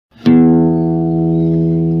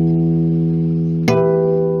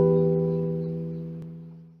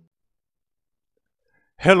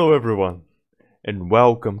Hello everyone and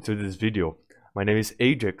welcome to this video. My name is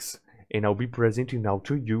Ajax and I'll be presenting now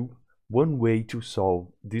to you one way to solve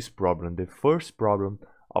this problem, the first problem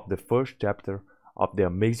of the first chapter of the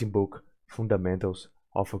amazing book Fundamentals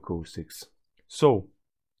of Acoustics. So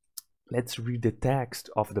let's read the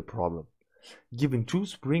text of the problem. Given two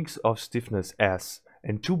springs of stiffness S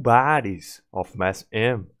and two bodies of mass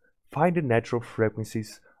M, find the natural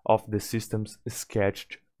frequencies of the systems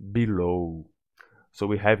sketched below. So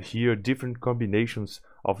we have here different combinations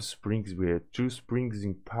of springs. We have two springs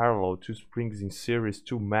in parallel, two springs in series,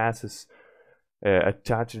 two masses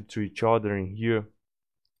attached to each other. And here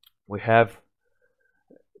we have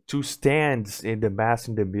two stands and the mass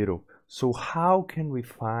in the middle. So how can we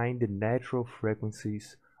find the natural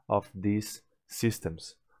frequencies of these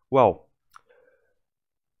systems? Well,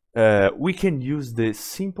 we can use the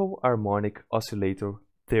simple harmonic oscillator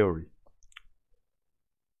theory,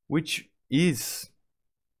 which is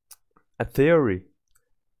a theory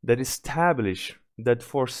that establishes that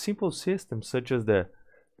for simple systems such as the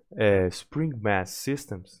spring mass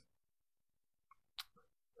systems,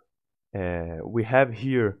 we have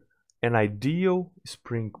here an ideal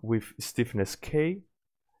spring with stiffness K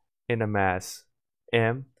and a mass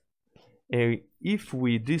M, and if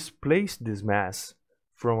we displace this mass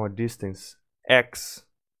from a distance x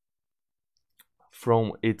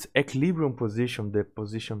from its equilibrium position, the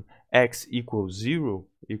position x equals 0,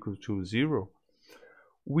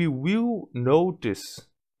 we will notice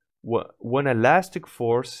one elastic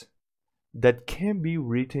force that can be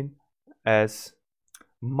written as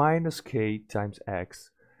minus k times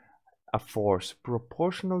x, a force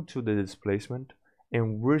proportional to the displacement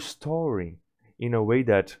and restoring in a way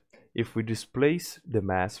that if we displace the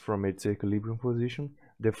mass from its equilibrium position,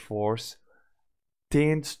 the force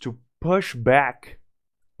tends to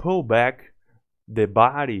pull back the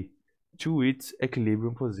body to its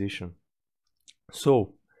equilibrium position.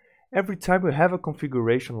 So every time we have a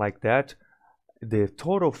configuration like that, every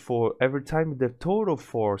time the total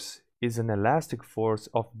force is an elastic force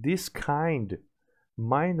of this kind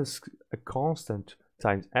minus a constant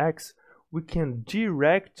times x, we can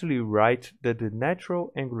directly write that the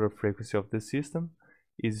natural angular frequency of the system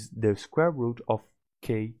is the square root of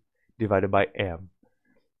k divided by m.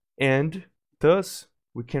 And thus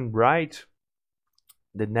we can write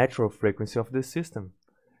the natural frequency of the system.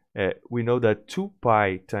 We know that 2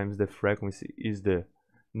 pi times the frequency is the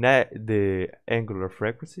angular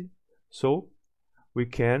frequency, so we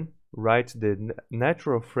can write the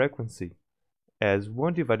natural frequency as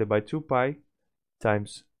 1 divided by 2 pi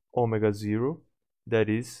times omega 0, that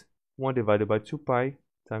is 1 divided by 2 pi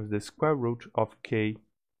times the square root of k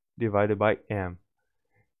divided by m.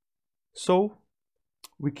 So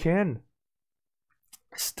we can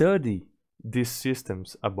study these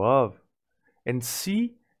systems above and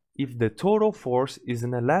see if the total force is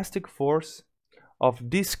an elastic force of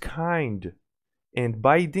this kind, and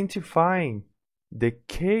by identifying the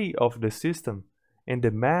k of the system and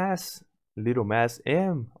the mass, little mass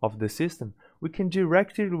m of the system, we can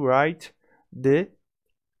directly write the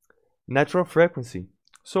natural frequency.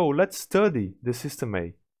 So let's study the system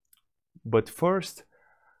A. But first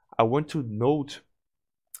I want to note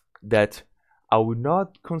that I will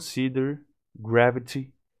not consider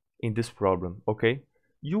gravity in this problem, okay?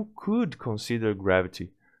 You could consider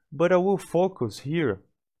gravity, but I will focus here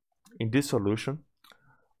in this solution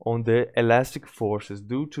on the elastic forces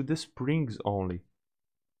due to the springs only.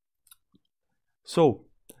 So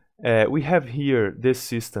we have here this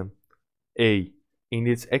system A in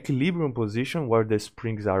its equilibrium position where the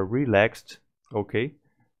springs are relaxed, okay?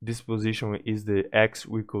 This position is the x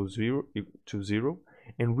equals 0 to 0,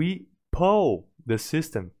 and we pull the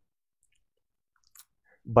system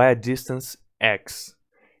by a distance x.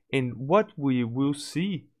 And what we will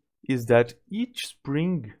see is that each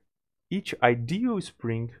ideal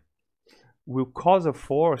spring will cause a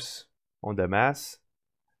force on the mass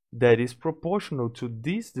that is proportional to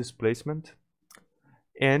this displacement,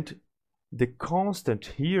 and the constant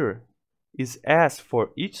here is S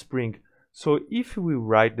for each spring. So if we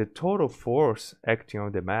write the total force acting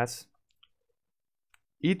on the mass,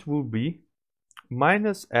 it will be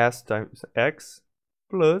minus S times x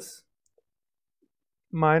plus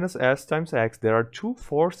minus S times x. There are two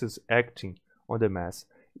forces acting on the mass,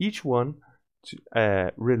 each one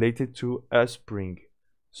related to a spring.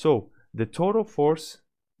 So the total force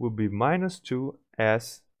will be minus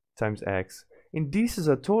 2S times x. And this is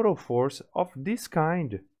a total force of this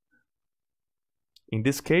kind. In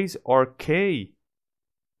this case, our k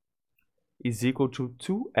is equal to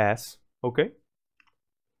 2s, okay?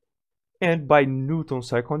 And by Newton's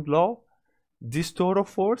second law, this total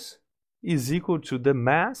force is equal to the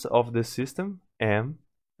mass of the system, m,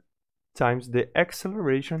 times the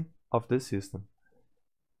acceleration of the system.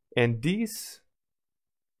 And this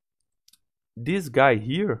guy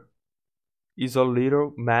here is a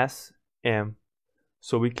little mass m.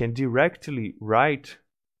 So we can directly write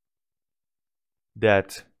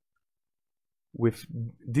that with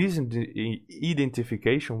this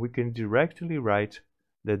identification, we can directly write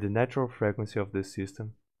that the natural frequency of the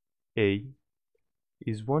system, A,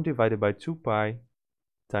 is 1 divided by 2 pi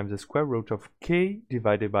times the square root of k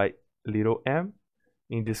divided by little m.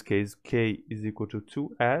 In this case, k is equal to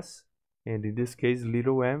 2s, and in this case,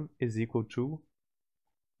 little m is equal to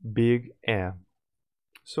big M.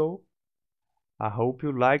 So I hope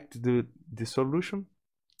you liked the solution,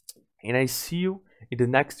 and I see you in the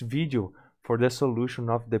next video for the solution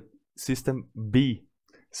of the system B.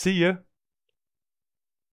 See ya!